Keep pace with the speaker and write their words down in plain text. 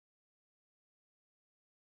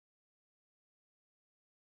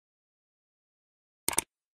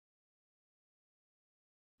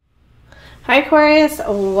Hi Aquarius,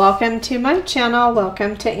 welcome to my channel.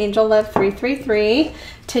 Welcome to Angel Love 333.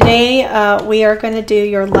 Today we are going to do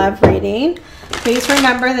your love reading. Please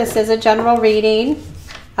remember this is a general reading.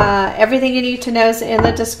 Everything you need to know is in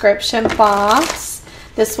the description box.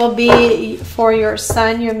 This will be for your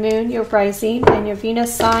sun, your moon, your rising, and your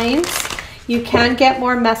Venus signs. You can get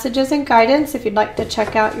more messages and guidance if you'd like to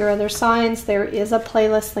check out your other signs. There is a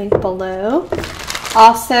playlist link below.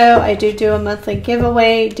 Also, I do a monthly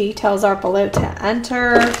giveaway. Details are below to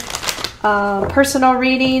enter. Personal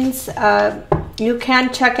readings. You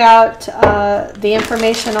can check out the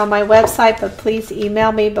information on my website, but please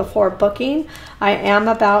email me before booking. I am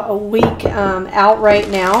about a week out right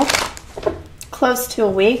now, close to a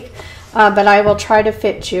week, but I will try to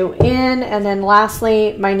fit you in. And then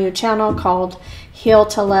lastly, my new channel called Heal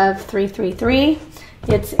to Love 333.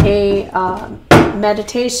 It's a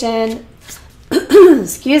meditation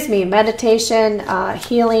excuse me, meditation,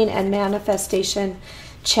 healing, and manifestation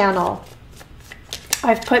channel.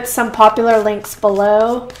 I've put some popular links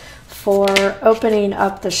below for opening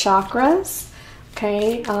up the chakras.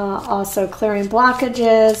 Okay, also clearing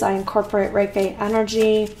blockages. I incorporate Reiki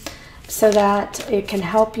energy so that it can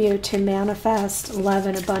help you to manifest love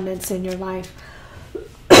and abundance in your life.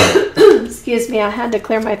 Excuse me, I had to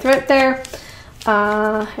clear my throat there.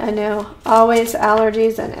 I know, always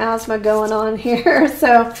allergies and asthma going on here,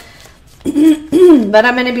 so, but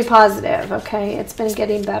I'm going to be positive, okay? It's been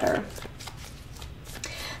getting better.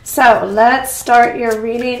 So, let's start your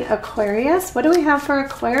reading, Aquarius. What do we have for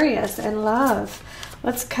Aquarius in love?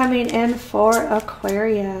 What's coming in for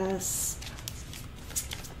Aquarius?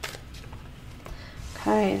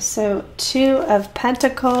 Okay, so 2 of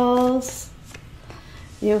Pentacles.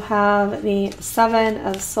 You have the 7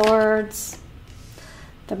 of Swords.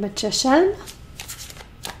 The Magician.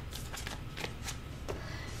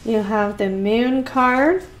 You have the Moon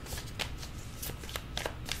card.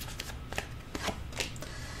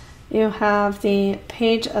 You have the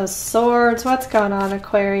Page of Swords. What's going on,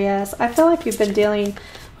 Aquarius? I feel like you've been dealing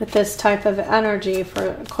with this type of energy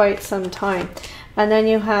for quite some time. And then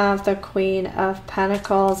you have the Queen of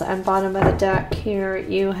Pentacles, and bottom of the deck here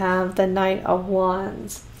you have the Knight of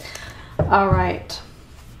Wands. All right.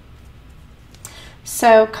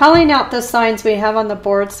 So, calling out the signs we have on the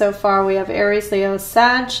board so far, we have Aries, Leo,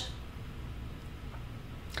 Sag,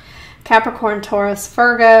 Capricorn, Taurus,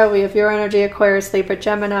 Virgo. We have your energy, Aquarius, Libra,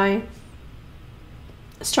 Gemini,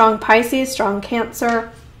 strong Pisces, strong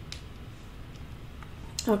Cancer.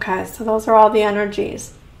 Okay, so those are all the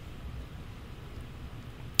energies.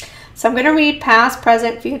 So I'm going to read past,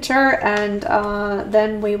 present, future, and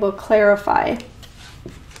then we will clarify.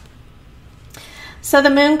 So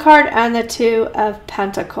the Moon card and the 2 of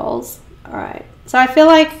Pentacles. All right. So I feel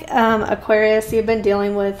like, Aquarius, you've been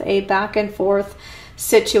dealing with a back and forth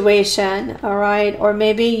situation. All right. Or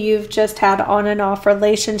maybe you've just had on and off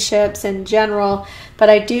relationships in general. But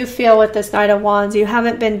I do feel with this Knight of Wands, you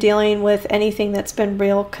haven't been dealing with anything that's been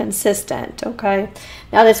real consistent. Okay.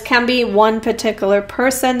 Now this can be one particular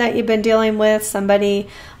person that you've been dealing with. Somebody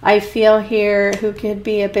I feel here who could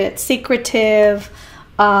be a bit secretive.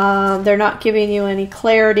 They're not giving you any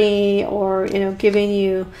clarity or, giving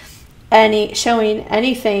you showing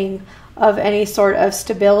anything of any sort of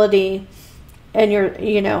stability in your,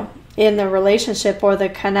 in the relationship or the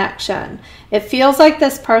connection. It feels like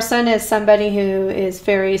this person is somebody who is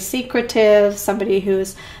very secretive, somebody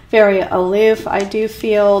who's very aloof. I do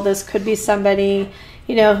feel this could be somebody,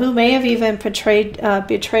 who may have even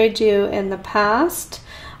betrayed you in the past.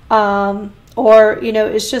 Or,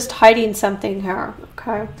 is just hiding something here,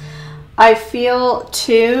 okay? I feel,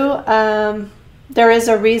 too, there is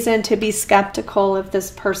a reason to be skeptical of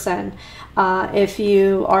this person if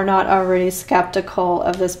you are not already skeptical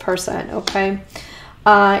of this person, okay?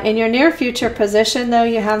 In your near future position, though,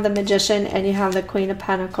 you have the Magician and you have the Queen of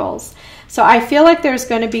Pentacles. So I feel like there's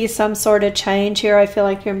going to be some sort of change here. I feel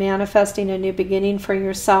like you're manifesting a new beginning for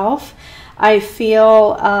yourself. I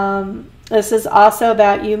feel... this is also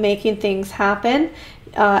about you making things happen.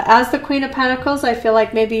 As the Queen of Pentacles, I feel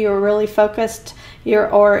like maybe you're really focused,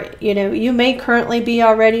 you may currently be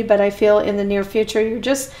already, but I feel in the near future, you're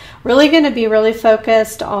just really going to be really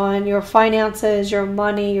focused on your finances, your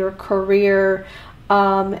money, your career,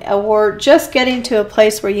 or just getting to a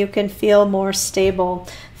place where you can feel more stable,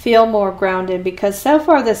 feel more grounded, because so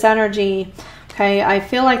far this energy, okay, I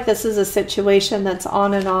feel like this is a situation that's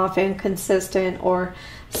on and off, inconsistent, or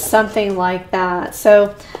something like that.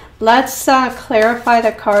 So let's clarify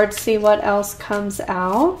the cards, see what else comes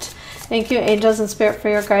out. Thank you, angels and spirit, for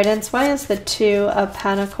your guidance. Why is the 2 of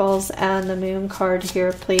Pentacles and the Moon card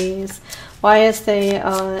here, please? Why is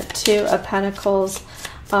the 2 of Pentacles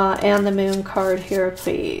and the Moon card here,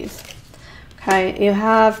 please. Okay, you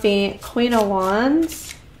have the Queen of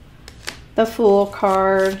Wands, the Fool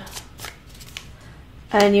card,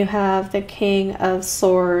 and you have the King of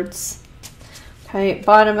Swords. Okay,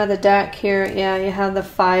 bottom of the deck here, yeah, you have the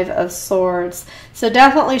Five of Swords. So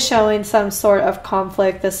definitely showing some sort of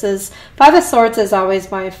conflict. This is, Five of Swords is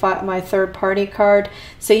always my third party card.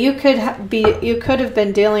 So you could have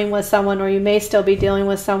been dealing with someone, or you may still be dealing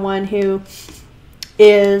with someone who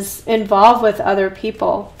is involved with other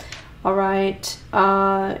people. All right,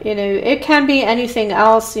 you know, it can be anything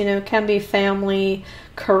else, you know, it can be family,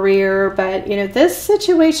 career, but you know, this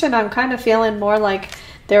situation I'm kind of feeling more like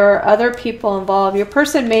there are other people involved. Your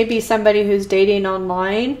person may be somebody who's dating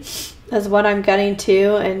online, is what I'm getting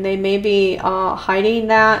to, and they may be hiding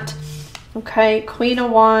that. Okay, Queen of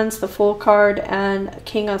Wands, the Fool card, and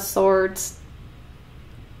King of Swords.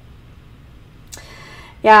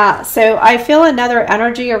 Yeah, so I feel another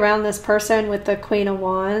energy around this person with the Queen of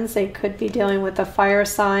Wands. They could be dealing with a fire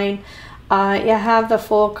sign. You have the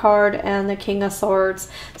Fool card and the King of Swords.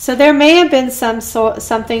 So there may have been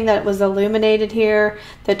something that was illuminated here.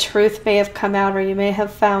 The truth may have come out, or you may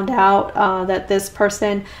have found out that this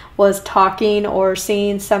person was talking or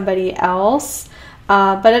seeing somebody else.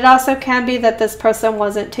 But it also can be that this person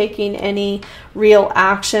wasn't taking any real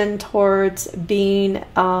action towards being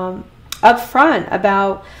upfront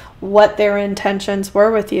about what their intentions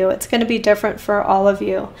were with you. It's going to be different for all of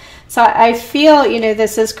you. So I feel, you know,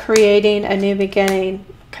 this is creating a new beginning.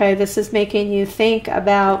 Okay, this is making you think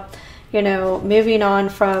about, you know, moving on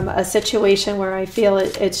from a situation where I feel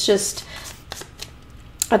it's just,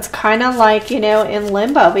 it's kind of like, you know, in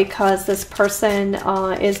limbo because this person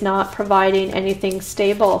is not providing anything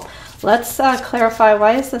stable. Let's clarify,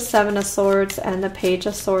 why is the Seven of Swords and the Page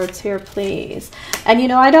of Swords here, please? And, you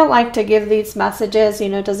know, I don't like to give these messages, you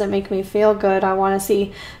know, it doesn't make me feel good. I want to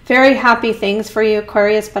see very happy things for you,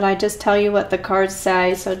 Aquarius, but I just tell you what the cards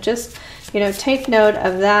say. So just, you know, take note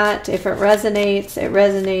of that. If it resonates, it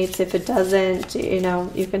resonates. If it doesn't, you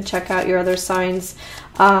know, you can check out your other signs.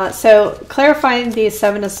 So clarifying the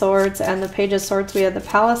Seven of Swords and the Page of Swords, we have the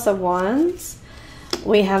Palace of Wands.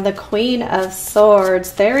 We have the Queen of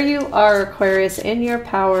Swords. There you are, Aquarius, in your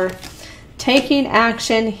power. Taking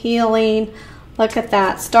action, healing. Look at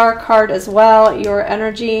that. Star card as well, your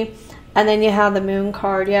energy. And then you have the Moon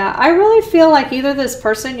card. Yeah, I really feel like either this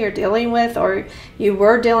person you're dealing with or you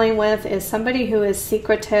were dealing with is somebody who is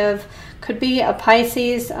secretive. Could be a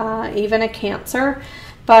Pisces, even a Cancer.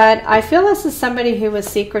 But I feel this is somebody who was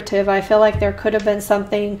secretive. I feel like there could have been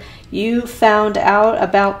something you found out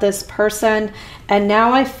about this person. And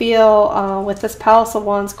now I feel with this Palace of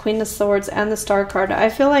Wands, Queen of Swords, and the Star card, I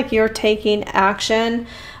feel like you're taking action.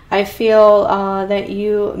 I feel that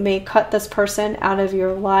you may cut this person out of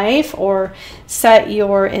your life or set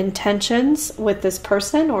your intentions with this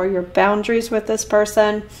person or your boundaries with this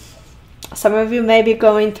person. Some of you may be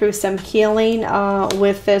going through some healing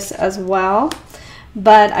with this as well.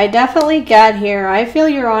 But I definitely get here, I feel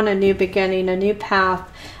you're on a new beginning, a new path,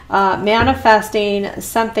 manifesting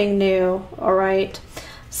something new, all right?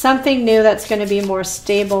 Something new that's going to be more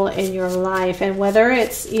stable in your life. And whether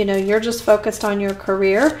it's, you know, you're just focused on your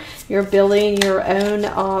career, you're building your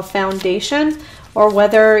own foundation, or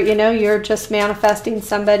whether, you know, you're just manifesting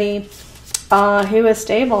somebody who is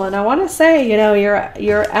stable. And I want to say, you know,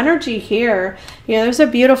 your energy here, you know, there's a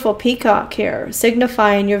beautiful peacock here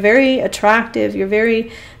signifying you're very attractive, you're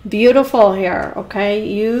very beautiful here. Okay,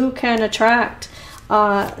 you can attract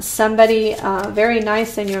somebody very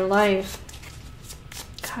nice in your life.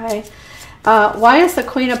 Okay, why is the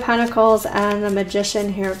Queen of Pentacles and the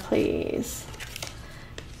Magician here, please?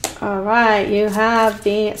 All right, you have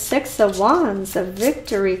the Six of Wands, the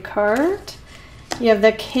Victory card. You have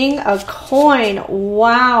the King of Coin.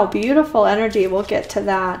 Wow, beautiful energy. We'll get to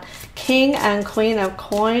that. King and Queen of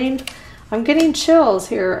Coin. I'm getting chills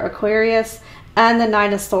here, Aquarius. And the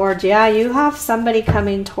Knight of Swords. Yeah, you have somebody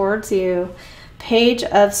coming towards you. Page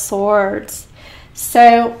of Swords.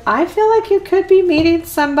 So I feel like you could be meeting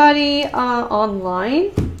somebody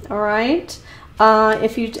online. All right.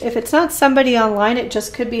 If it's not somebody online, it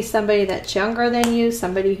just could be somebody that's younger than you,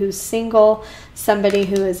 somebody who's single, somebody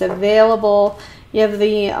who is available. You have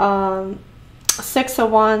the Six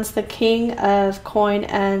of Wands, the King of Coin,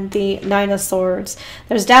 and the Nine of Swords.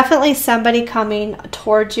 There's definitely somebody coming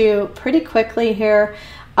towards you pretty quickly here.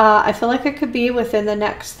 I feel like it could be within the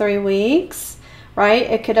next 3 weeks, right?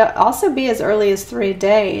 It could also be as early as 3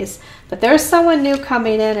 days. But there's someone new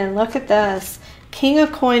coming in, and look at this. King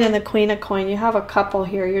of Coin and the Queen of Coin. You have a couple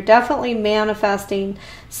here. You're definitely manifesting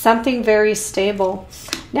something very stable.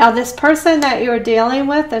 Now, this person that you're dealing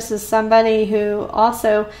with, this is somebody who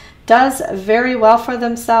also does very well for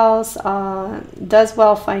themselves, does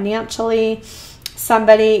well financially.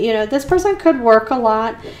 Somebody, you know, this person could work a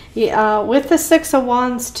lot. With the Six of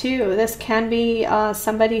Wands too, this can be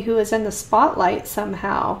somebody who is in the spotlight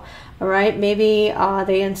somehow. All right, maybe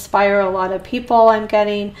they inspire a lot of people. I'm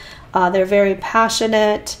getting they're very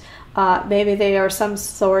passionate. Maybe they are some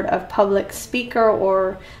sort of public speaker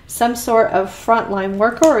or some sort of frontline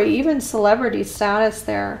worker or even celebrity status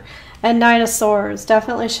there. And Knight of Swords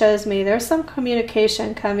definitely shows me there's some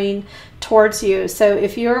communication coming towards you. So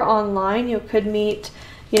if you're online, you could meet,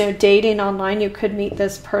 you know, dating online, you could meet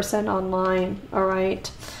this person online. All right.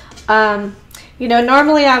 You know,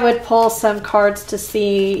 normally I would pull some cards to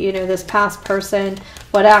see, you know, this past person,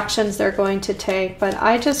 what actions they're going to take. But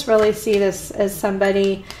I just really see this as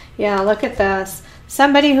somebody, yeah, look at this.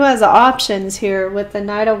 Somebody who has options here with the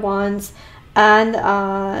Knight of Wands and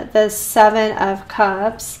the Seven of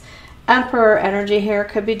Cups. Emperor energy here,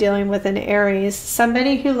 could be dealing with an Aries.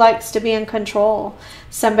 Somebody who likes to be in control.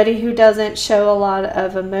 Somebody who doesn't show a lot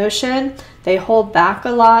of emotion. They hold back a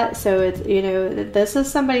lot. So it's, you know, this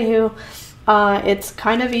is somebody who it's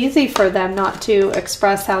kind of easy for them not to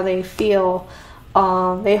express how they feel.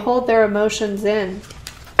 They hold their emotions in.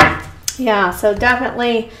 Yeah, so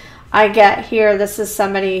definitely I get here, this is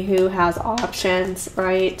somebody who has options,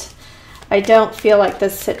 right? I don't feel like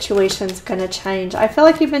this situation's going to change. I feel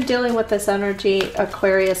like you've been dealing with this energy,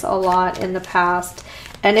 Aquarius, a lot in the past,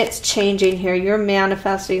 and it's changing here. You're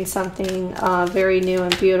manifesting something very new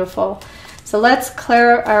and beautiful. So let's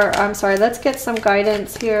let's get some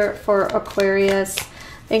guidance here for Aquarius.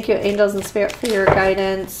 Thank you, angels and spirit, for your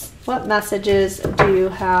guidance. What messages do you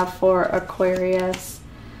have for Aquarius?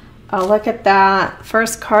 Oh, look at that.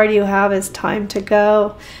 First card you have is Time to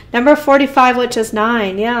Go. Number 45, which is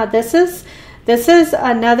 9. Yeah, this is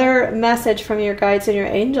another message from your guides and your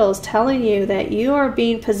angels telling you that you are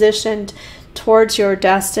being positioned towards your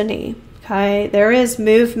destiny. Okay, there is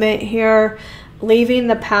movement here, leaving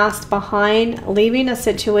the past behind, leaving a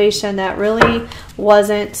situation that really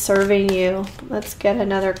wasn't serving you. Let's get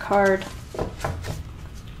another card.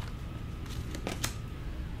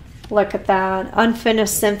 Look at that.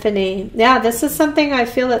 Unfinished symphony. Yeah, this is something I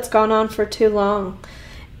feel that's gone on for too long.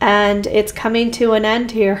 And it's coming to an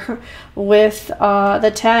end here with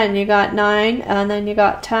the 10. You got 9 and then you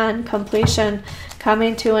got 10. Completion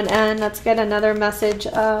coming to an end. Let's get another message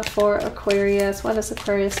for Aquarius. What does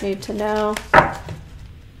Aquarius need to know?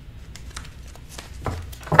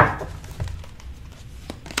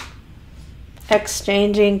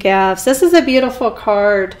 Exchanging gifts. This is a beautiful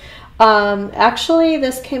card. Actually,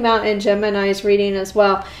 this came out in Gemini's reading as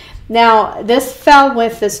well. Now, this fell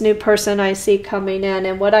with this new person I see coming in.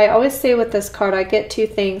 And what I always say with this card, I get two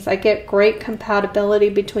things. I get great compatibility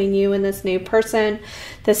between you and this new person.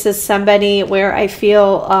 This is somebody where I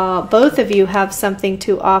feel both of you have something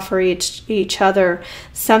to offer each other.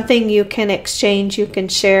 Something you can exchange, you can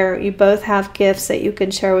share. You both have gifts that you can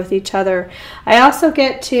share with each other. I also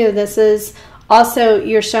get too, this is also,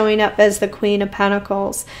 you're showing up as the Queen of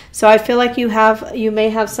Pentacles. So I feel like you may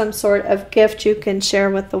have some sort of gift you can share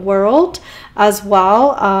with the world as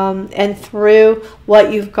well. And through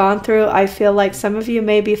what you've gone through, I feel like some of you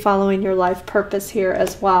may be following your life purpose here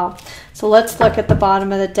as well. So let's look at the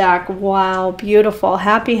bottom of the deck. Wow, beautiful.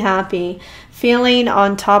 Happy, happy. Feeling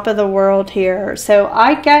on top of the world here. So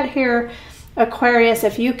I get here, Aquarius,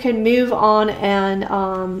 if you can move on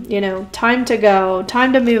and, you know, time to go,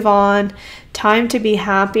 time to move on, time to be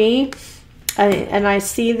happy. And I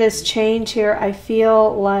see this change here. I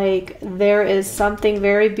feel like there is something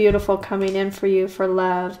very beautiful coming in for you for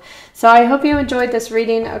love. So I hope you enjoyed this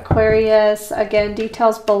reading, Aquarius. Again,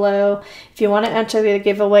 details below if you want to enter the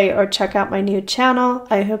giveaway or check out my new channel.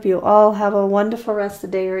 I hope you all have a wonderful rest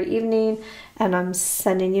of the day or evening. And I'm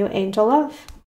sending you angel love.